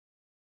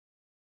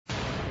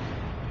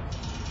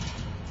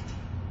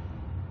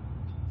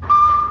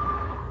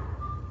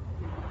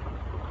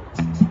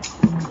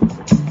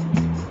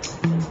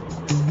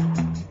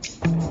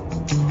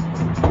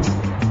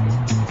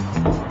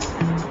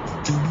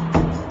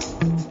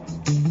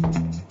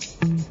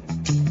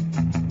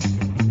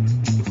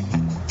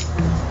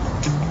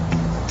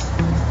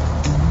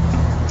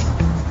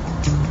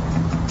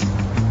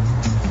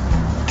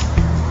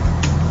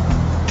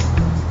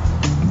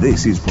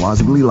This is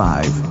Plausibly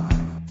Live.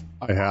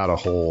 I had a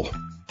whole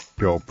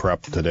show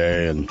prep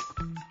today, and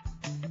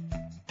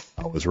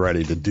I was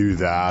ready to do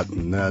that,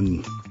 and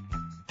then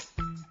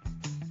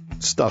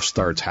stuff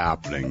starts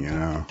happening,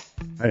 I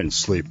didn't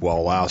sleep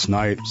well last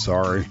night,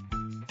 sorry.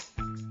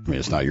 I mean,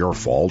 it's not your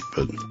fault,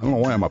 but I don't know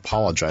why I'm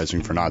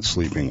apologizing for not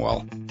sleeping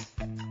well.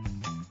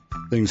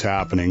 Things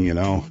happening,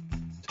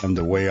 tend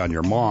to weigh on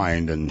your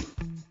mind, and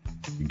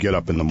you get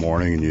up in the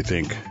morning and you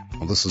think,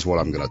 well, this is what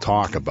I'm going to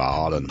talk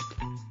about, and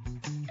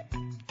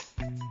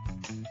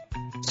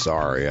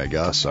sorry, I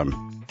guess. I'm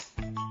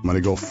going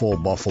to go full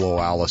Buffalo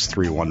Alice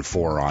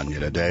 314 on you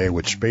today,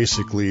 which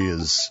basically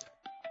is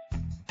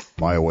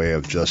my way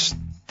of just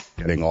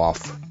getting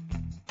off.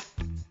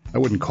 I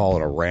wouldn't call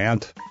it a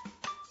rant,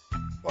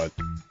 but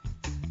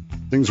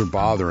things are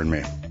bothering me.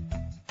 I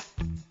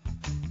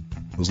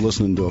was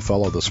listening to a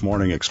fellow this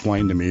morning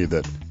explain to me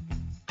that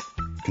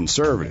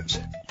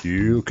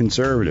you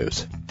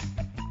conservatives,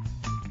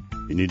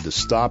 you need to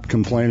stop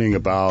complaining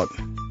about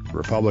the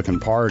Republican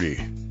Party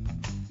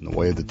and the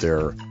way that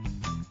they're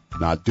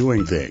not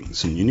doing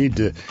things, and you need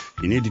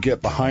to get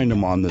behind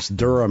them on this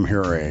Durham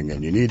hearing,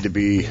 and you need to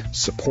be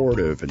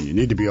supportive, and you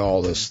need to be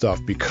all this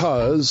stuff,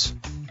 because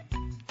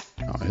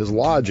his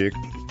logic,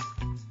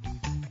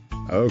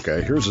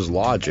 here's his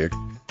logic,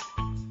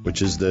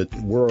 which is that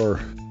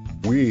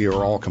we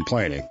are all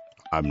complaining.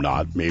 I'm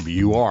not, maybe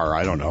you are,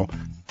 I don't know,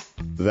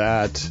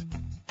 that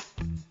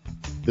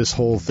this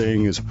whole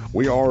thing is,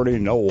 we already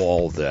know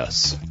all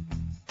this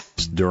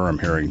Durham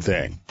hearing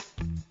thing.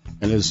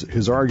 And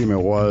his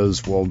argument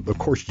was, well, of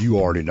course you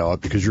already know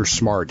it because you're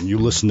smart and you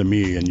listen to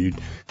me and you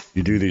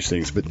do these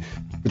things. But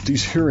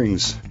these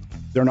hearings,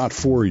 they're not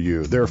for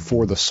you. They're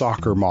for the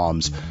soccer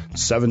moms,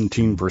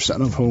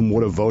 17% of whom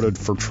would have voted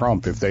for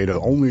Trump if they'd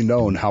have only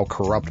known how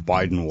corrupt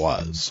Biden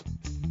was.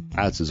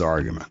 That's his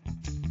argument.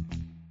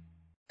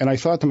 And I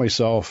thought to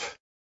myself,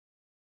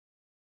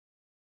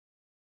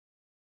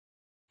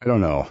 I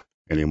don't know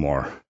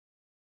anymore.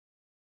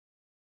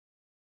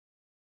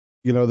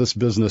 This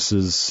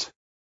business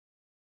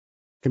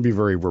can be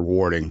very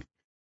rewarding,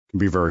 can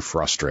be very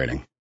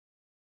frustrating.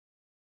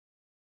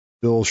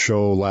 Bill's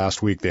show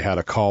last week, they had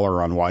a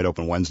caller on Wide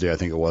Open Wednesday, I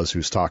think it was,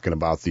 who's talking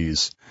about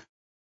these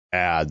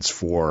ads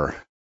for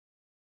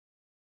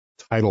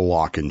title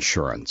lock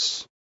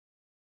insurance.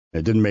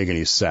 It didn't make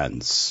any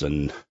sense,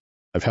 and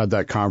I've had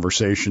that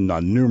conversation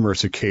on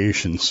numerous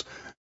occasions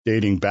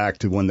dating back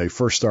to when they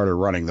first started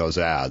running those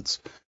ads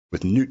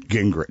with Newt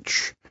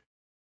Gingrich,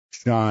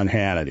 Sean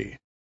Hannity.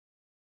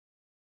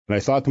 And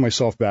I thought to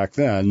myself back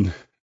then,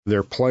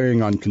 they're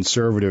playing on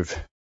conservative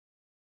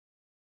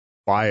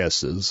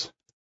biases,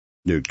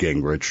 Newt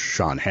Gingrich,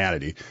 Sean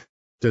Hannity,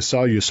 to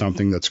sell you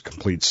something that's a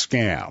complete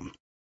scam.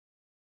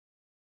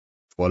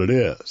 That's what it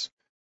is.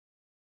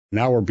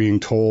 Now we're being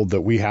told that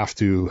we have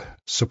to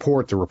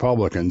support the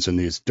Republicans in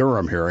these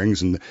Durham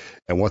hearings and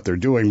what they're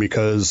doing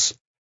because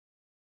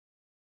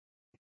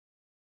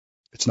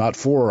it's not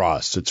for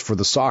us. It's for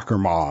the soccer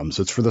moms.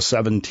 It's for the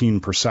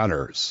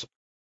 17%ers.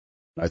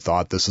 I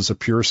thought this is a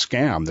pure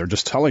scam. They're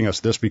just telling us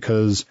this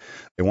because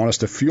they want us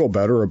to feel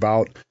better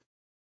about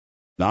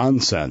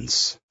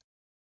nonsense.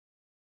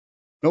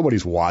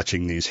 Nobody's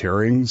watching these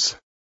hearings.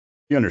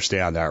 You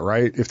understand that,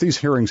 right? If these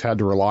hearings had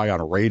to rely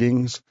on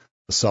ratings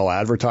to sell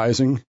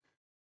advertising,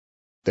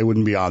 they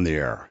wouldn't be on the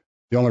air.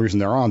 The only reason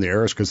they're on the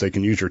air is because they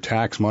can use your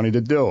tax money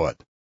to do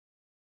it.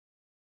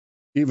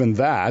 Even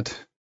that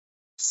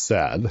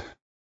said,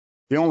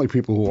 the only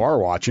people who are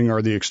watching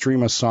are the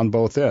extremists on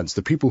both ends,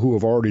 the people who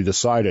have already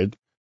decided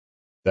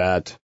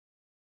that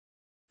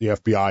the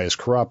FBI is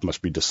corrupt,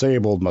 must be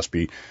disabled, must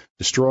be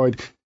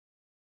destroyed,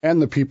 and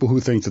the people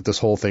who think that this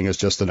whole thing is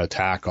just an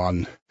attack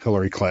on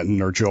Hillary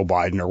Clinton or Joe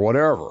Biden or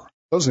whatever.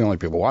 Those are the only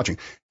people watching.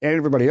 And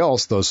everybody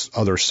else, those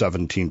other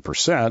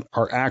 17%,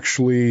 are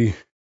actually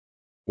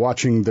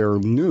watching their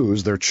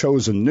news, their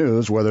chosen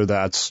news, whether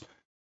that's,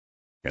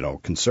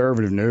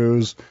 conservative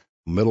news,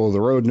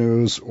 middle-of-the-road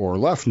news, or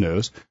left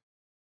news,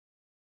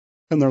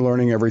 and they're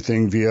learning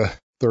everything via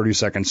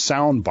 30-second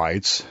sound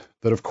bites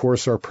that, of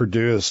course, are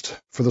produced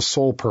for the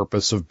sole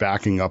purpose of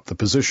backing up the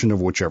position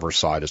of whichever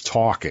side is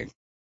talking.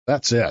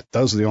 That's it.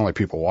 Those are the only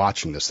people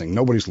watching this thing.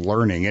 Nobody's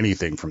learning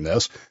anything from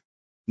this.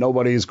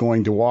 Nobody's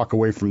going to walk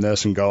away from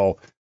this and go,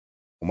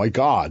 oh, my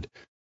God,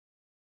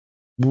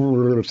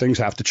 things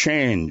have to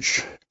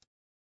change.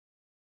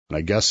 And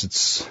I guess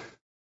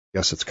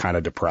it's kind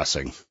of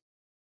depressing.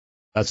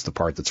 That's the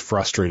part that's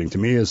frustrating to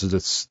me, is that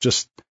it's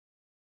just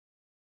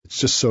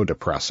so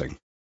depressing.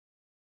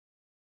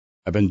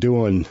 I've been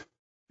doing,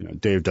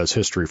 Dave does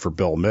history for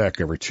Bill Mick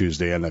every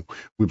Tuesday, and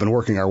we've been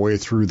working our way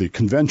through the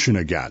convention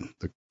again,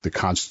 the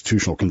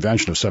Constitutional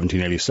Convention of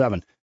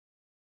 1787.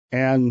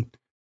 And,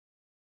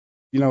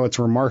 it's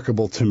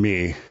remarkable to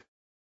me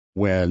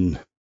when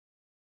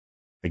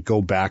I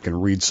go back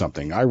and read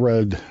something. I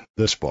read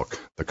this book,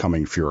 The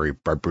Coming Fury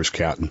by Bruce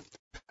Catton.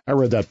 I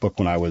read that book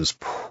when I was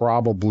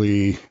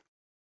probably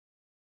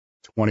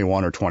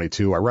 21 or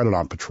 22. I read it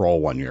on patrol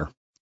one year.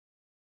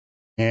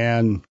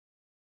 And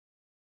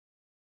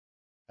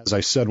as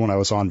I said, when I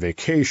was on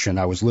vacation,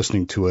 I was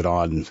listening to it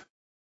on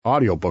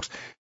audiobooks,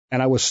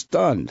 and I was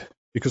stunned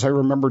because I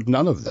remembered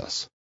none of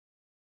this.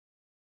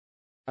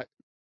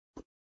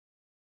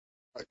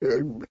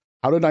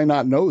 How did I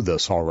not know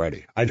this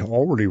already? I'd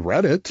already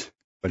read it,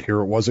 but here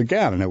it was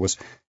again, and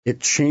it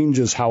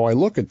changes how I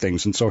look at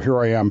things. And so here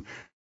I am,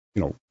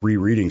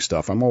 rereading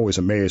stuff. I'm always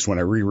amazed when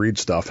I reread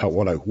stuff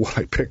what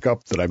I pick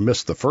up that I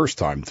missed the first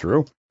time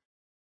through.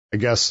 I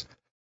guess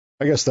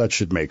that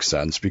should make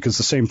sense because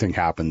the same thing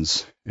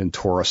happens in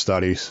Torah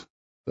studies.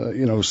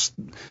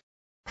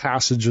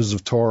 Passages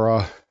of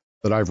Torah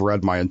that I've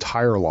read my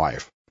entire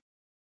life,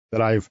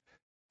 that I've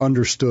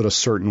understood a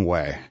certain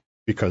way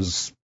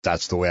because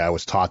that's the way I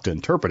was taught to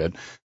interpret it,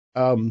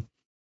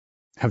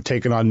 have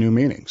taken on new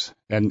meanings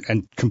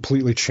and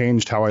completely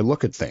changed how I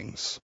look at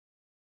things.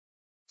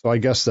 So I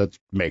guess that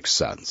makes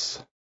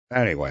sense.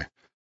 Anyway, I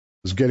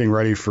was getting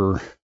ready for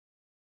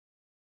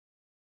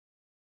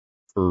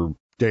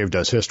Dave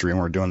Does History, and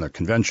we're doing the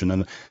convention.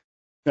 And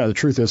the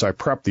truth is I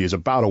prep these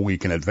about a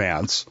week in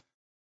advance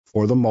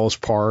for the most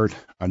part.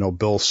 I know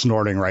Bill's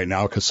snorting right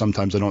now because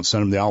sometimes I don't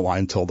send him the outline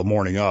until the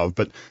morning of.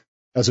 But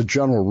as a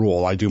general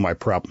rule, I do my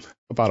prep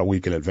about a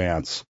week in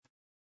advance.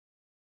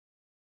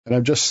 And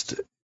I'm just,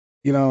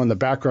 in the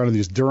background of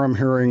these Durham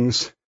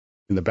hearings,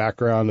 in the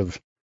background of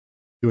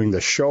doing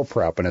the show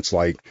prep, and it's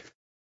like,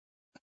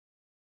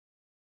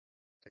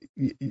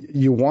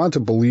 you want to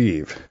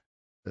believe.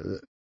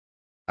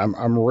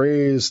 I'm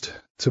raised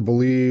to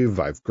believe,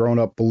 I've grown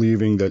up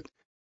believing that,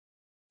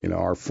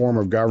 our form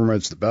of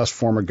government's the best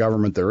form of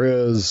government there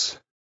is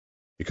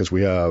because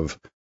we have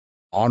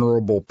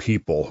honorable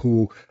people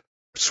who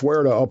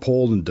swear to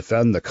uphold and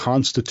defend the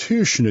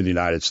Constitution of the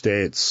United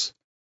States.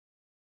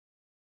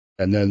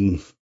 And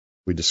then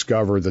we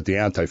discover that the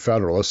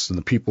anti-federalists and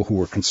the people who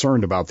were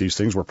concerned about these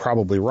things were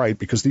probably right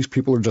because these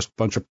people are just a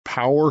bunch of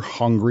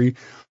power-hungry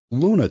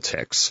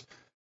lunatics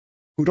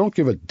who don't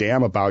give a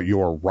damn about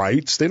your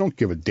rights. They don't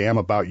give a damn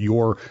about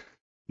your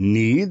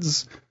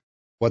needs.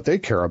 What they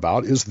care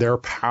about is their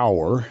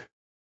power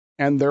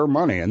and their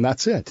money, and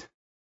that's it.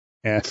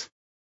 And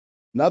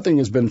nothing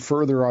has been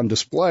further on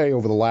display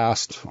over the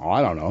last,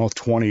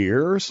 20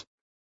 years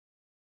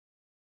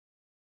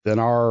than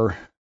our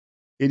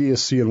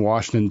idiocy in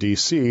Washington,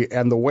 D.C.,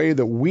 and the way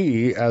that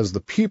we, as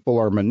the people,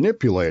 are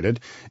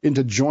manipulated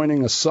into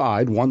joining a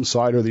side, one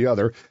side or the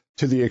other,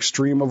 to the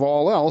extreme of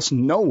all else,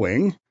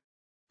 knowing,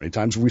 many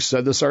times we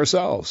said this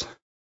ourselves,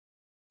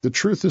 the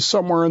truth is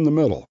somewhere in the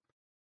middle.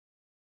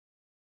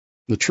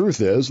 The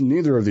truth is,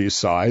 neither of these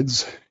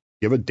sides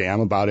give a damn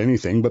about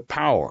anything but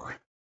power,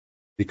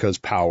 because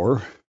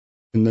power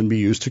can then be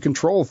used to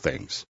control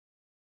things.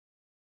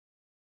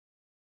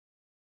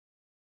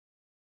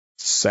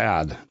 It's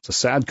sad. It's a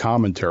sad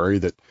commentary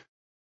that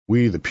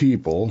we, the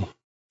people,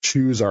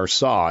 choose our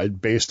side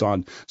based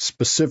on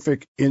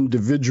specific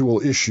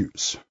individual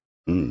issues.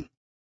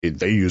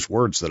 They use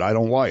words that I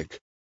don't like.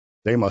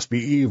 They must be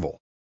evil.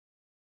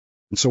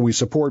 And so we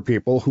support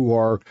people who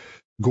are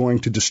going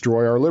to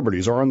destroy our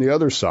liberties. Or on the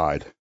other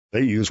side,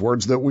 they use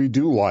words that we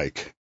do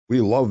like.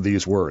 We love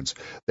these words.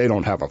 They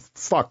don't have a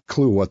fuck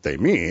clue what they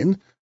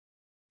mean,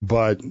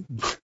 but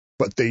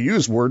they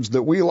use words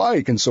that we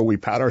like. And so we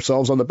pat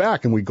ourselves on the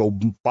back and we go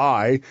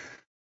buy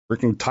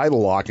freaking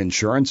title lock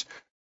insurance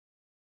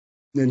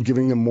and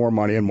giving them more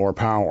money and more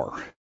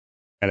power.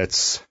 And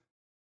it's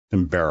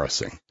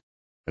embarrassing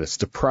and it's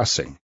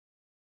depressing.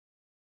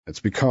 It's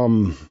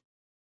become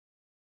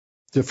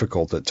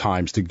difficult at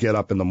times to get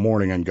up in the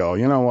morning and go,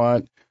 you know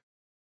what?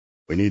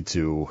 We need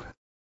to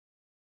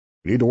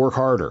work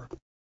harder.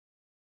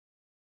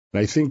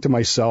 And I think to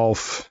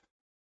myself,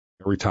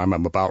 every time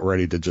I'm about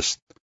ready to just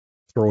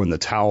throw in the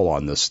towel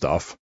on this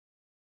stuff,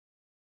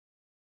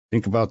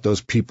 think about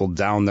those people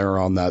down there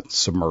on that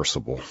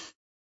submersible.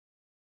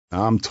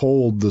 Now, I'm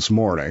told this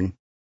morning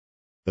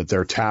that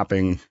they're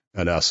tapping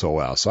an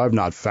SOS. I've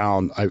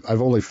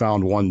only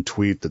found one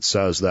tweet that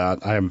says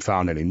that. I haven't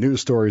found any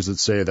news stories that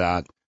say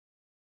that.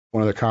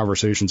 One of the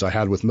conversations I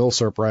had with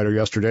Milsurp Rider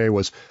yesterday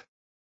was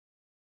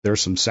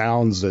there's some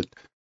sounds that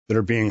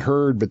are being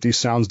heard, but these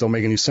sounds don't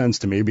make any sense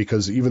to me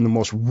because even the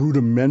most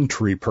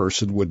rudimentary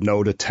person would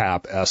know to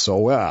tap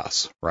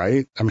SOS,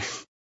 right? I mean,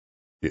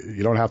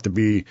 you don't have to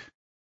be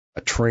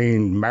a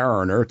trained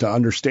mariner to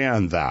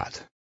understand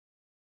that.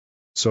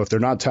 So if they're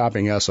not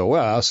tapping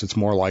SOS, it's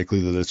more likely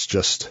that it's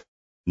just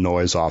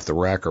noise off the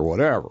wreck or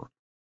whatever.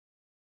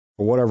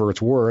 For whatever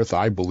it's worth,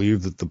 I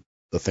believe that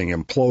the thing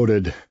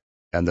imploded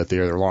and that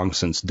they're long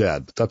since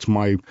dead. But that's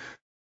my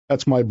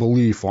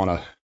belief on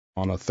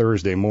a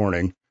Thursday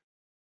morning,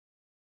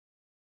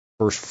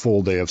 first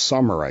full day of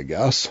summer, I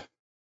guess.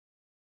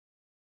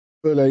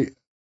 But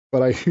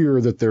I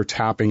hear that they're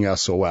tapping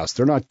SOS.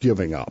 They're not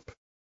giving up.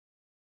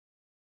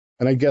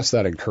 And I guess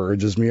that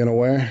encourages me in a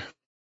way.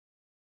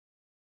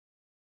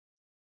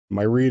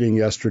 My reading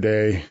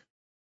yesterday,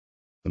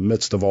 in the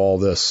midst of all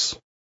this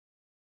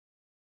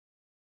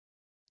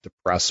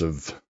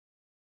depressive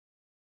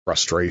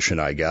frustration,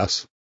 I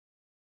guess,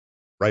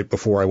 right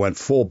before I went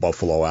full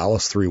Buffalo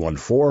Alice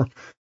 314,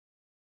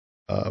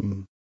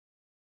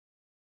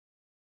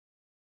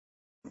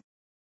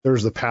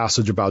 there's the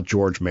passage about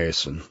George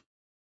Mason.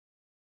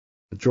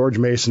 George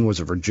Mason was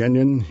a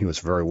Virginian. He was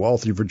a very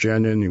wealthy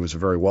Virginian. He was a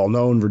very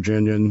well-known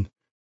Virginian.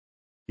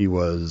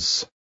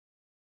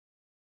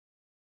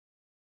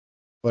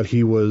 But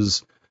he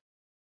was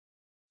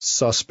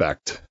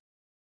suspect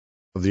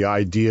of the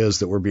ideas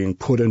that were being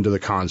put into the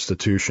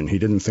Constitution. He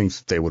didn't think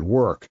that they would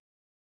work.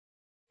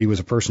 He was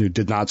a person who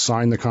did not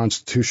sign the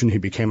Constitution. He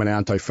became an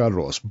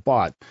anti-federalist.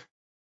 But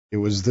it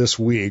was this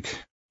week,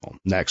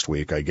 next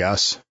week, I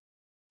guess,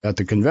 at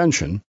the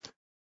convention,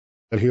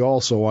 that he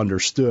also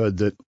understood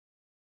that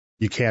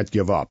you can't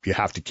give up. You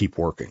have to keep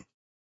working.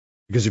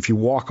 Because if you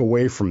walk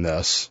away from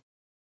this,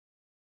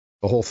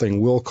 the whole thing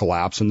will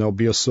collapse and there'll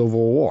be a civil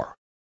war.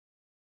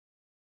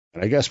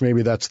 And I guess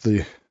maybe that's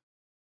the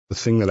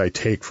thing that I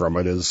take from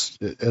it is,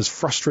 as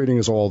frustrating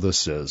as all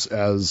this is,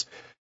 as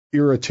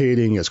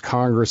irritating as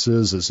Congress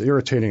is, as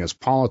irritating as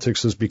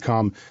politics has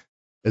become,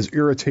 as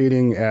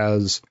irritating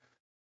as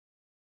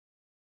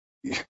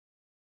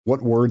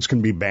what words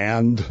can be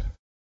banned.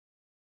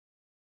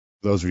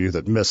 Those of you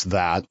that missed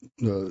that,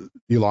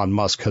 Elon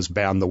Musk has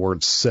banned the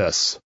word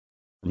cis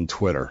from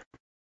Twitter.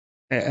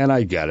 And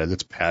I get it.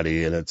 It's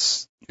petty and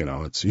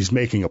he's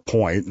making a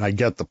point, and I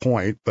get the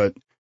point. But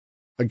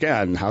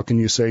again, how can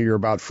you say you're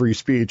about free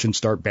speech and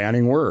start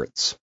banning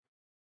words?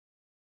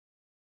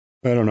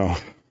 I don't know.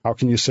 How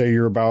can you say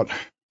you're about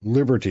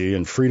liberty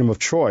and freedom of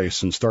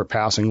choice and start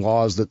passing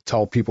laws that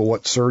tell people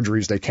what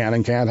surgeries they can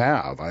and can't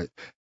have?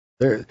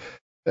 There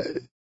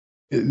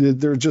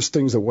are just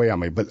things that weigh on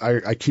me, but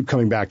I keep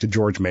coming back to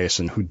George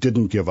Mason, who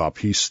didn't give up.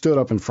 He stood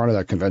up in front of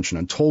that convention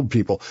and told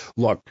people,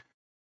 look,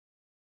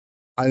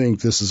 I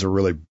think this is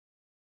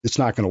it's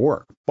not going to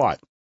work, but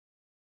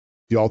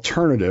the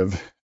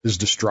alternative is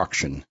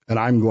destruction, and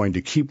I'm going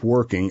to keep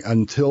working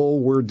until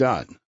we're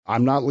done.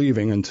 I'm not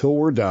leaving until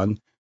we're done,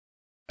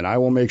 and I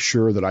will make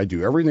sure that I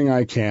do everything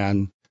I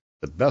can,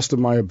 the best of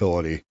my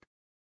ability,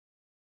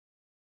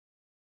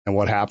 and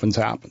what happens,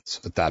 happens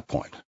at that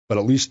point. But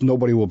at least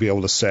nobody will be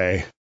able to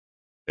say,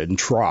 didn't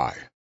try.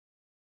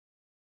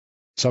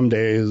 Some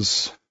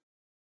days,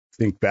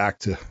 think back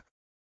to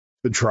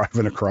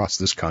driving across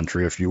this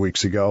country a few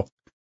weeks ago,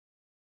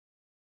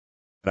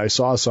 and I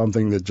saw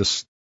something that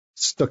just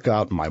stuck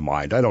out in my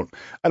mind. I don't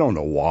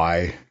know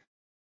why.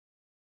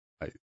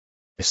 I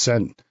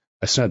sent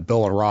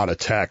Bill and Rod a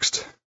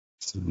text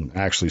and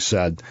actually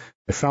said,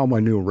 I found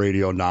my new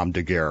radio nom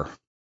de guerre.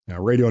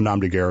 Now, radio nom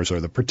de guerres are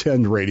the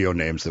pretend radio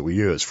names that we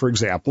use. For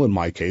example, in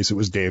my case, it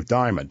was Dave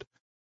Diamond.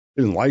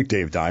 I didn't like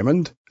Dave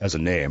Diamond as a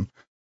name.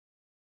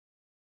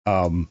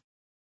 But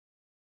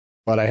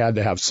I had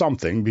to have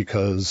something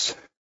because,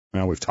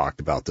 we've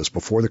talked about this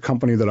before. The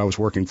company that I was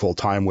working full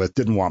time with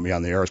didn't want me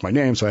on the air as my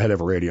name, so I had to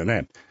have a radio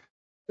name.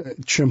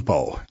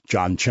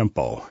 John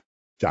Chimpo,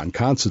 John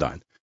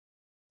Considine,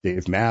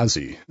 Dave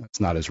Mazzy. That's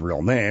not his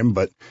real name,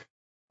 but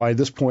by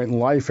this point in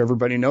life,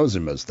 everybody knows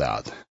him as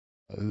that.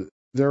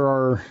 There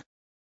are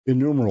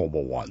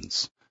innumerable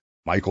ones.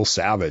 Michael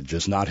Savage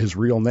is not his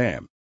real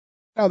name.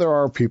 Now, there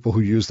are people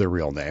who use their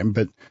real name,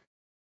 but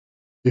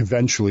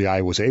eventually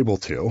I was able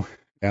to,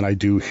 and I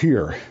do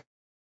here.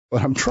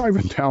 But I'm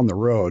driving down the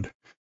road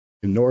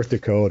in North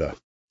Dakota,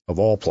 of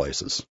all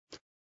places,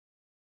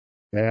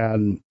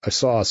 and I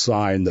saw a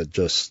sign that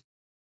just,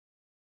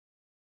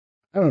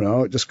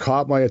 it just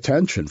caught my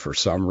attention for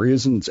some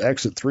reason. It's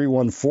exit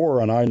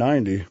 314 on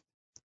I-90.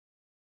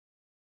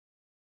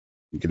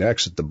 You can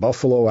exit the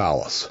Buffalo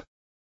Alice.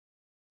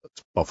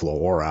 It's Buffalo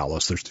or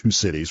Alice. There's two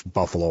cities,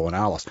 Buffalo and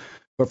Alice.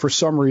 But for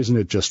some reason,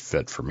 it just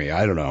fit for me.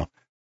 I don't know.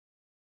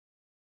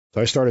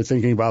 So I started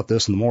thinking about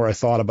this, and the more I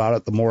thought about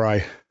it, the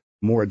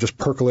more it just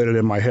percolated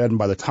in my head. And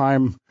by the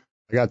time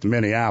I got to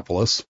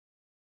Minneapolis,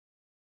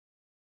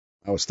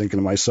 I was thinking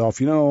to myself,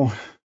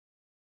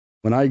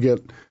 when I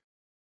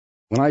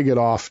get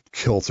off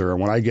kilter,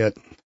 when I get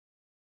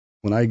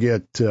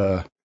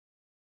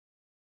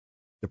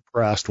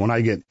depressed, when I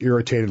get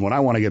irritated, when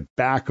I want to get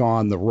back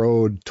on the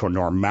road to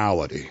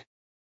normality,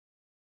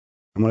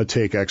 I'm going to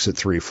take exit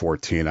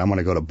 314. I'm going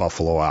to go to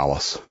Buffalo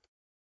Alice.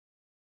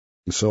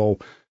 And so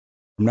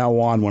from now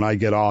on, when I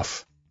get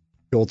off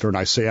kilter and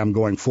I say I'm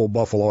going full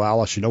Buffalo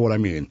Alice, you know what I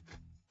mean?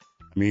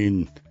 I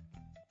mean,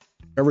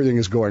 everything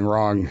is going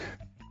wrong,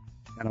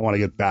 and I want to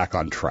get back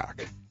on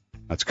track.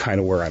 That's kind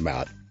of where I'm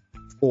at.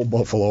 Full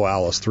Buffalo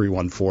Alice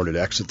 314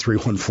 to exit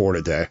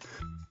 314 today.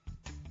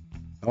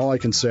 All I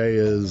can say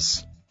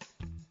is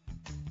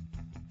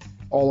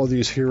all of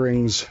these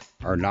hearings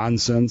are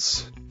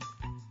nonsense.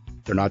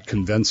 They're not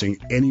convincing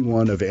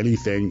anyone of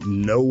anything.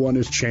 No one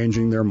is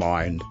changing their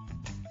mind.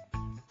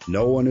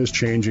 No one is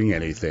changing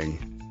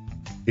anything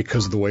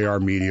because of the way our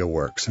media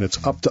works. And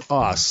it's up to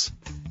us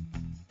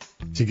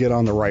to get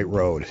on the right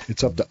road.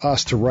 It's up to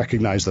us to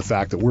recognize the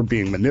fact that we're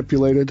being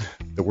manipulated,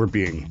 that we're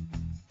being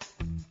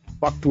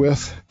fucked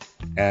with,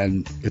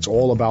 and it's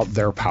all about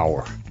their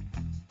power.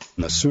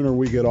 And the sooner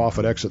we get off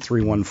at exit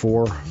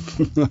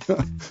 314,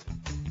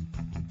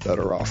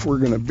 better off we're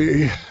going to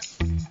be.